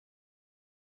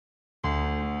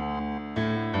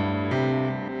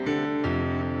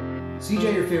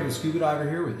SeaJay, your favorite scuba diver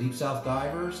here with Deep South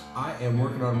Divers. I am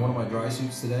working on one of my dry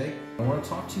suits today. I want to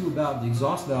talk to you about the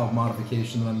exhaust valve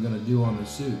modification that I'm going to do on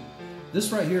this suit.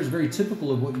 This right here is very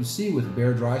typical of what you see with a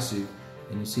Bear dry suit,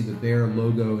 and you see the Bear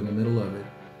logo in the middle of it.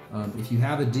 If you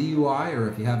have a DUI or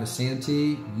if you have a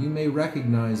Santee, you may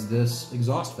recognize this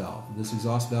exhaust valve. This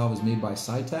exhaust valve is made by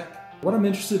SiTech. What I'm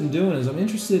interested in doing is I'm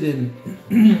interested in,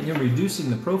 reducing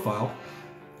the profile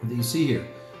that you see here.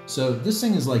 So this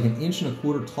thing is like 1.25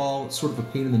 inches tall. It's sort of a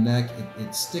pain in the neck.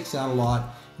 It sticks out a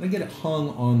lot, and I get it hung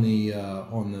on the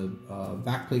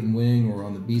backplate and wing or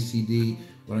on the BCD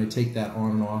when I take that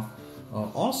on and off.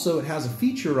 Also, it has a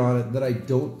feature on it that I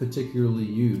don't particularly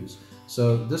use.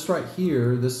 So this right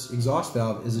here, this exhaust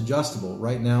valve is adjustable.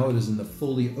 Right now it is in the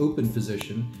fully open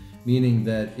position, meaning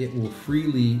that it will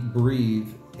freely breathe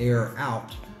air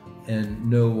out and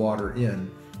no water in.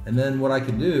 And then what I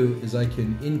can do is I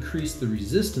can increase the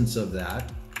resistance of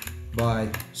that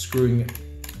by screwing it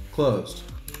closed.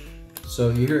 So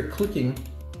you hear it clicking,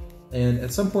 and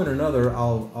at some point or another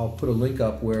I'll put a link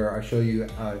up where I show you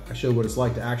I show what it's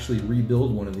like to actually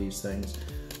rebuild one of these things.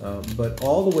 But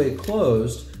all the way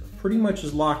closed pretty much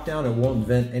is locked down. It won't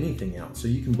vent anything out. So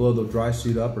you can blow the dry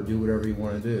suit up or do whatever you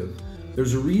want to do.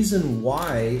 There's a reason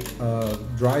why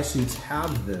dry suits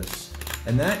have this.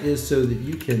 And that is so that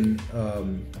you can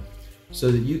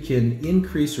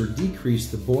increase or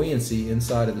decrease the buoyancy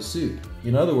inside of the suit.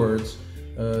 In other words,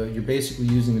 you're basically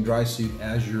using the dry suit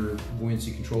as your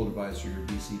buoyancy control device or your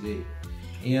BCD.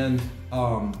 And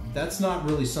that's not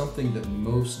really something that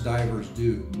most divers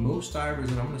do. Most divers,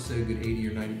 and I'm going to say a good 80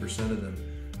 or 90% of them,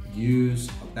 use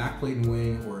a backplate and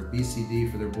wing or a BCD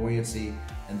for their buoyancy,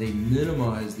 and they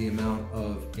minimize the amount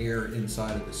of air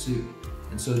inside of the suit.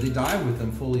 And so they dive with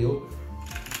them fully open.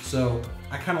 So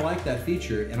I kind of like that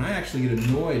feature, and I actually get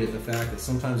annoyed at the fact that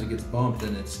sometimes it gets bumped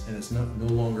and it's no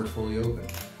longer fully open.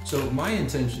 So my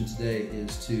intention today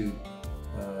is to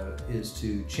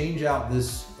change out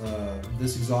this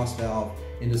exhaust valve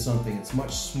into something that's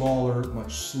much smaller,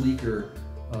 much sleeker,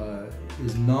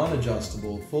 is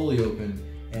non-adjustable, fully open,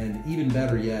 and even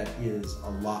better yet, is a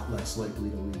lot less likely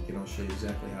to leak. And I'll show you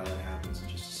exactly how that happens in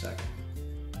just a second.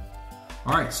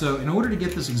 All right, so in order to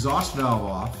get this exhaust valve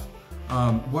off,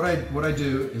 what I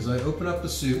do is I open up the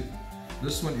suit.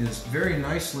 This one is very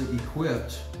nicely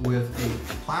equipped with a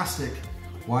plastic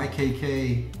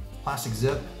YKK plastic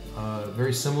zip,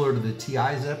 very similar to the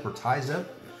TI zip or tie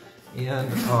zip,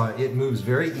 and it moves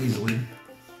very easily.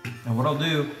 And what I'll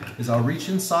do is I'll reach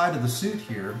inside of the suit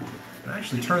here and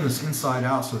actually turn this inside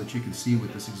out so that you can see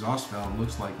what this exhaust valve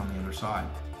looks like on the other side.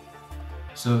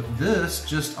 So this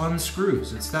just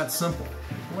unscrews. It's that simple.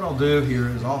 What I'll do here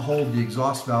is I'll hold the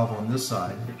exhaust valve on this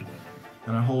side,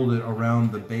 and I hold it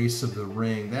around the base of the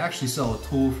ring. They actually sell a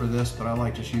tool for this, but I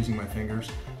like just using my fingers.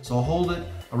 So I'll hold it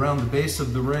around the base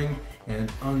of the ring and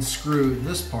unscrew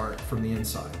this part from the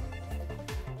inside.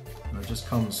 And it just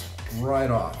comes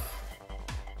right off,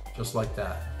 just like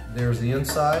that. There's the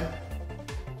inside.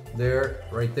 There,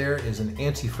 right there is an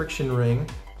anti-friction ring.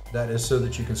 That is so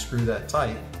that you can screw that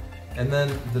tight. And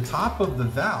then the top of the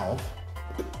valve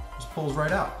just pulls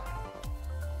right out.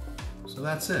 So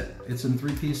that's it. It's in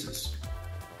 3 pieces.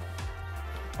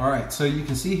 All right, so you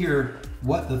can see here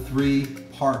what the 3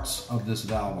 parts of this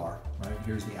valve are. Right,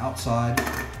 here's the outside.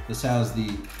 This has the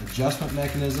adjustment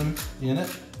mechanism in it.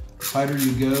 The tighter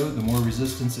you go, the more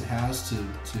resistance it has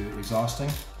to exhausting.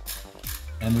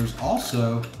 And there's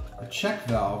also a check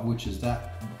valve, which is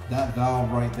that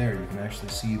valve right there. You can actually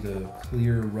see the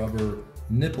clear rubber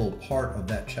nipple part of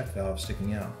that check valve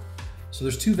sticking out. So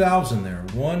there's 2 valves in there.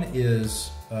 One is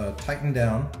tightened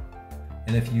down,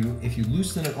 and if you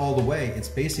loosen it all the way, it's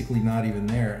basically not even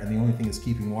there, and the only thing that's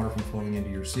keeping water from flowing into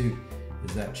your suit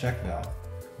is that check valve.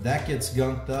 That gets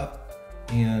gunked up,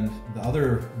 and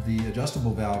the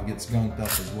adjustable valve gets gunked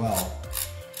up as well.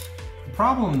 The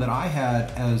problem that I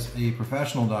had as a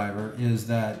professional diver is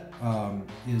that I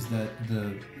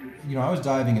was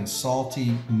diving in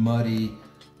salty, muddy,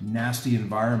 nasty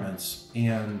environments,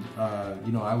 and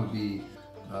I would be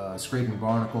scraping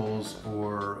barnacles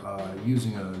or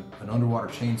using an underwater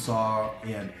chainsaw,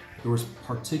 and there was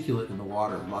particulate in the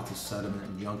water, lots of sediment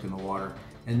and junk in the water,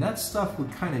 and that stuff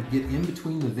would kind of get in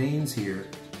between the veins here,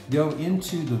 go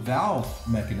into the valve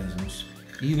mechanisms,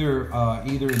 either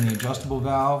in the adjustable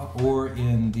valve or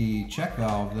in the check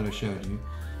valve that I showed you,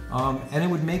 and it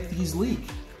would make these leak.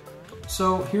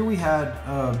 So here we had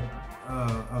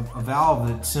a valve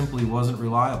that simply wasn't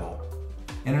reliable.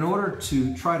 And in order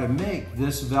to try to make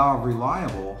this valve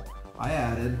reliable, I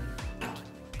added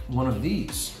one of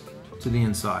these to the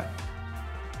inside.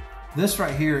 This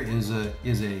right here is a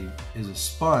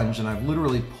sponge, and I've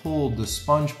literally pulled the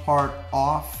sponge part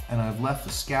off and I've left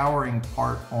the scouring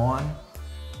part on,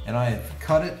 and I have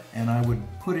cut it and I would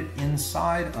put it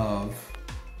inside of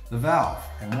the valve.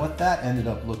 And what that ended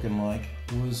up looking like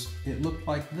was, it looked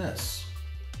like this.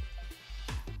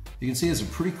 You can see it's a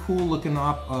pretty cool looking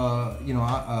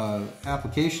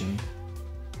application,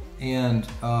 and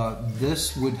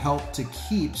this would help to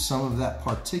keep some of that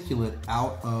particulate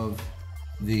out of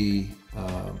the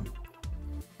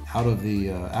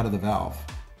valve.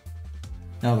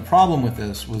 Now the problem with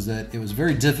this was that it was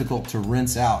very difficult to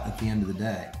rinse out at the end of the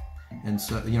day, and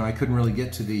so I couldn't really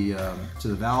get to the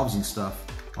valves and stuff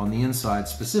on the inside,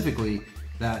 specifically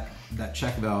that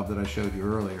check valve that I showed you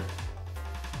earlier.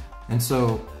 And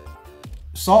so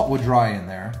salt would dry in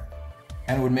there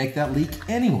and it would make that leak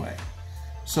anyway.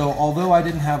 So although I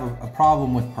didn't have a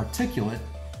problem with particulate,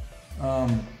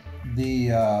 the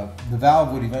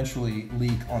valve would eventually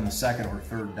leak on the second or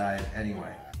third dive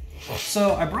anyway.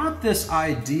 So I brought this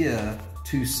idea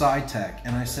to SiTech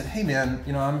and I said, hey man,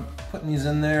 I'm putting these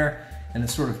in there and it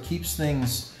sort of keeps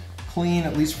things clean,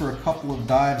 at least for a couple of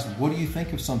dives. What do you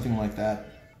think of something like that?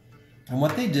 And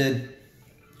what they did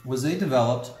was they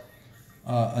developed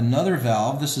another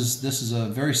valve. This is a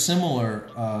very similar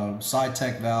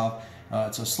SiTech valve.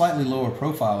 It's a slightly lower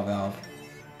profile valve,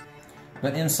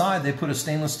 but inside they put a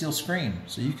stainless steel screen,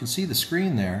 so you can see the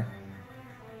screen there.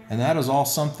 And that is all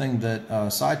something that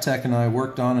SiTech and I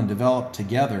worked on and developed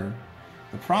together.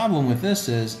 The problem with this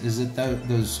is that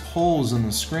those holes in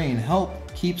the screen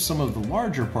help keep some of the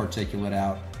larger particulate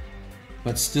out,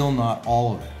 but still not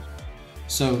all of it.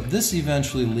 So this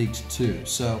eventually leaked too.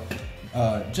 So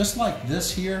just like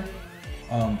this here,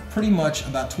 pretty much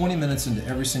about 20 minutes into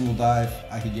every single dive,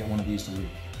 I could get one of these to leak.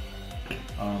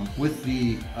 With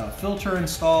the filter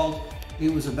installed,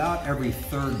 it was about every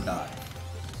third dive.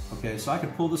 Okay, so I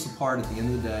could pull this apart at the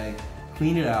end of the day,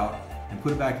 clean it out, and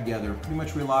put it back together. Pretty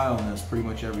much rely on this pretty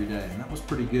much every day, and that was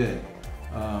pretty good.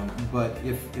 But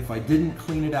if I didn't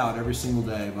clean it out every single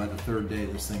day, by the third day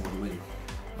this thing would leak.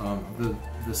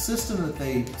 The system that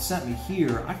they sent me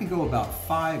here, I could go about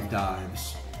 5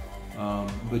 dives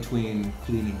between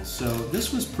cleanings. So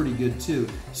this was pretty good too,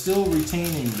 still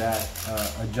retaining that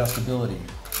adjustability,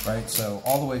 right? So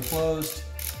all the way closed,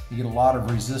 you get a lot of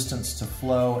resistance to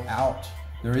flow out.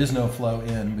 There is no flow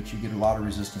in, but you get a lot of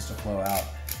resistance to flow out.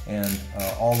 And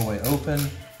all the way open,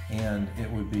 and it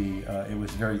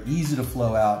was very easy to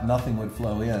flow out, nothing would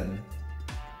flow in.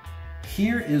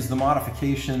 Here is the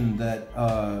modification that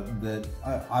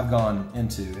I've gone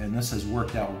into, and this has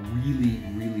worked out really,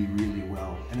 really, really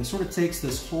well. And it sort of takes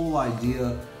this whole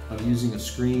idea of using a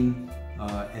screen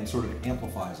and sort of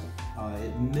amplifies it.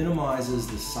 It minimizes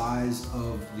the size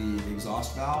of the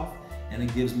exhaust valve, and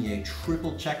it gives me a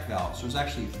triple check valve. So there's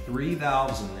actually 3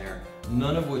 valves in there,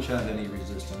 none of which have any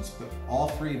resistance, but all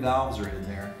 3 valves are in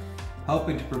there,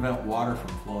 helping to prevent water from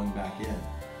flowing back in.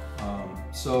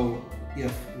 So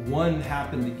if one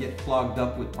happened to get clogged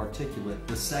up with particulate,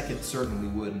 the second certainly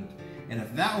wouldn't. And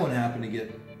if that one happened to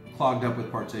get clogged up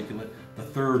with particulate, the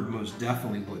third most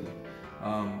definitely wouldn't.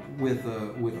 With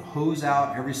a hose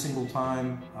out every single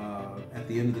time at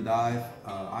the end of the dive,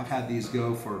 I've had these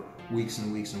go for weeks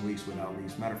and weeks and weeks without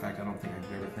leaks. Matter of fact, I don't think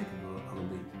I've ever think of a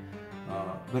leak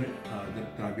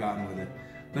that I've gotten with it.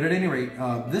 But at any rate,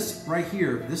 this right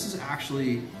here, this is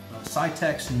actually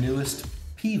SiTech's newest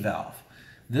P valve.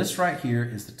 This right here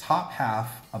is the top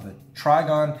half of a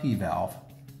Trigon P valve,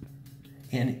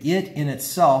 and it in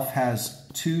itself has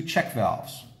 2 check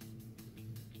valves.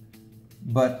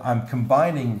 But I'm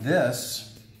combining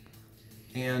this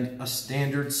and a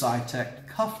standard SiTech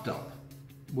cuff dump,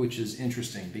 which is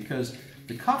interesting because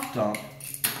the cuff dump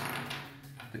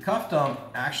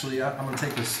actually, I'm going to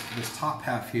take this top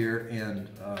half here and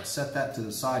set that to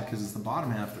the side because it's the bottom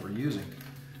half that we're using.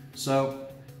 So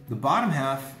the bottom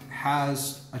half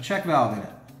has a check valve in it,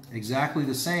 exactly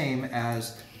the same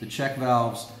as the check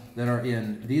valves that are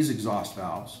in these exhaust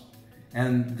valves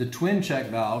and the twin check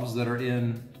valves that are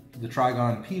in the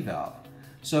Trigon P valve.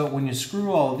 So when you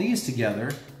screw all of these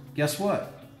together, guess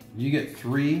what? You get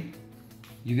 3,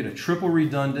 you get a triple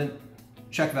redundant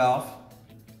check valve,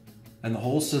 and the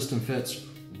whole system fits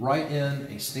right in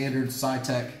a standard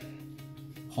SiTech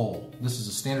hole. This is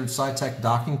a standard SiTech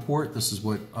docking port. This is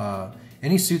what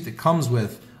any suit that comes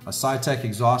with a SiTech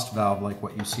exhaust valve like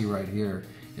what you see right here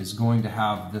is going to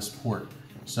have this port.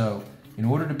 So in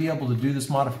order to be able to do this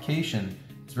modification,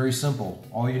 it's very simple.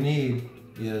 All you need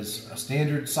is a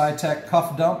standard SiTech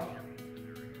cuff dump,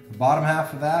 the bottom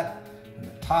half of that, and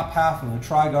the top half of the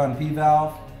Trigon P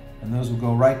valve, and those will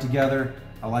go right together.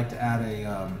 I like to add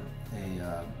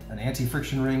an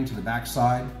anti-friction ring to the back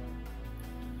side.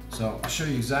 So I'll show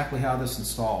you exactly how this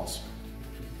installs.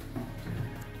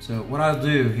 So what I'll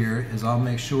do here is I'll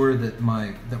make sure that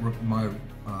my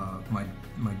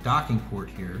docking port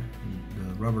here,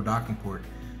 the rubber docking port,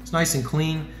 it's nice and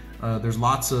clean. There's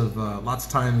lots of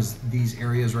times these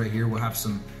areas right here will have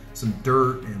some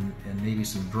dirt and maybe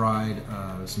some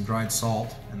dried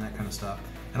salt and that kind of stuff.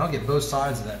 And I'll get both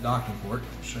sides of that docking port.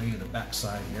 I'll show you the back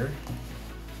side here.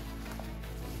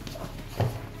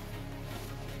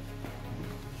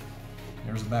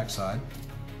 There's the back side.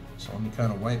 So let me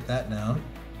kind of wipe that down.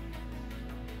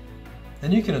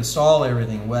 And you can install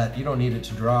everything wet. You don't need it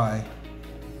to dry,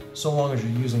 so long as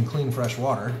you're using clean, fresh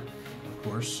water, of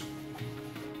course.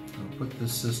 I'll put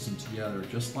this system together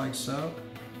just like so.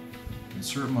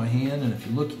 Insert my hand, and if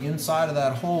you look inside of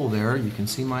that hole there, you can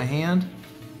see my hand.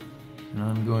 And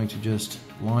I'm going to just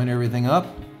line everything up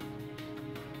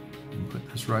and put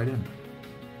this right in.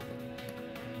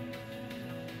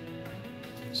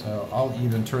 So I'll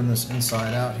even turn this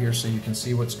inside out here so you can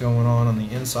see what's going on the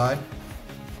inside.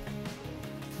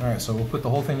 All right, so we'll put the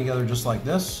whole thing together just like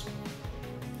this.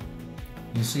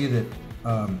 You see that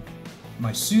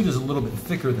my suit is a little bit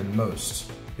thicker than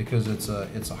most because it's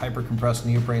a hyper compressed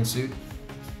neoprene suit.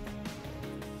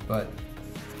 But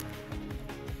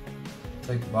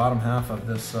take the bottom half of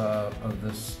this of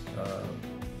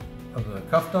the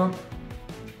cuff dump,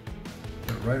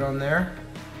 put it right on there,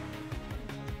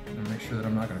 and make sure that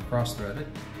I'm not going to cross thread it.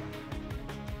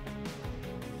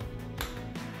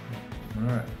 All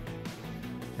right.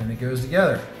 And it goes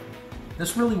together.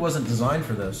 This really wasn't designed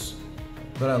for this,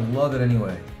 but I love it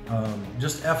anyway.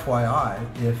 Just FYI,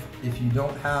 if you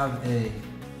don't have the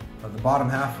bottom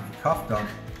half of the cuff dump,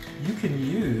 you can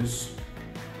use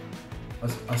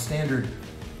a standard,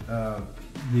 the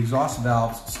exhaust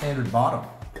valve's standard bottom.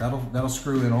 That'll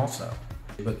screw in also.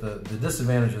 But the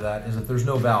disadvantage of that is that there's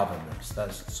no valve in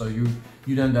this. So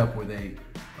you'd end up with a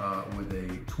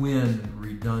twin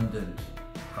redundant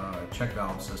check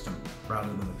valve system rather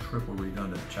than a triple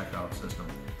redundant check valve system.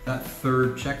 That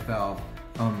third check valve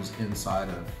comes inside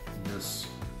of this,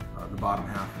 the bottom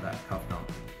half of that cuff dump.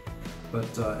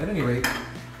 But at any rate,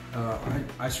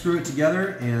 I screw it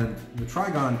together, and the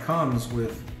Trigon comes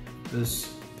with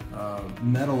this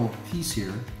metal piece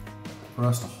here for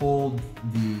us to hold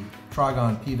the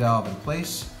Trigon P Valve in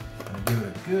place, and give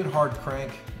it a good hard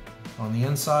crank on the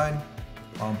inside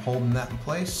while I'm holding that in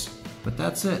place. But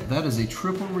that's it. That is a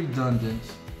triple redundant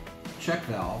check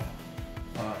valve,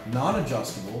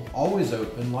 non-adjustable, always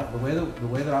open, like the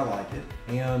way that I like it.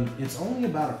 And it's only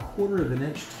about 1/4 of an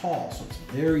inch tall, so it's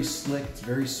very slick, it's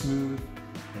very smooth,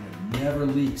 and it never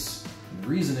leaks. And the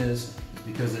reason is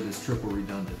because it is triple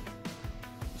redundant.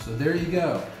 So there you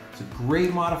go. It's a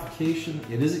great modification.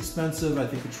 It is expensive. I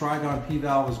think the Trigon P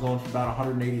Valve is going for about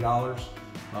 $180.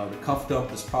 The cuff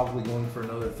dump is probably going for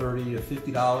another $30 to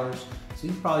 $50. So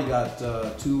you've probably got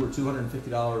 $200 or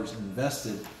 $250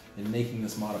 invested in making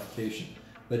this modification.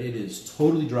 But it is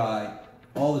totally dry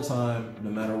all the time, no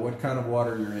matter what kind of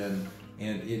water you're in.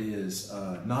 And it is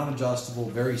non-adjustable,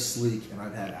 very sleek, and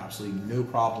I've had absolutely no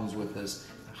problems with this.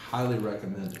 I highly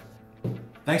recommend it.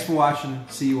 Thanks for watching.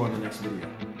 See you on the next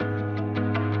video.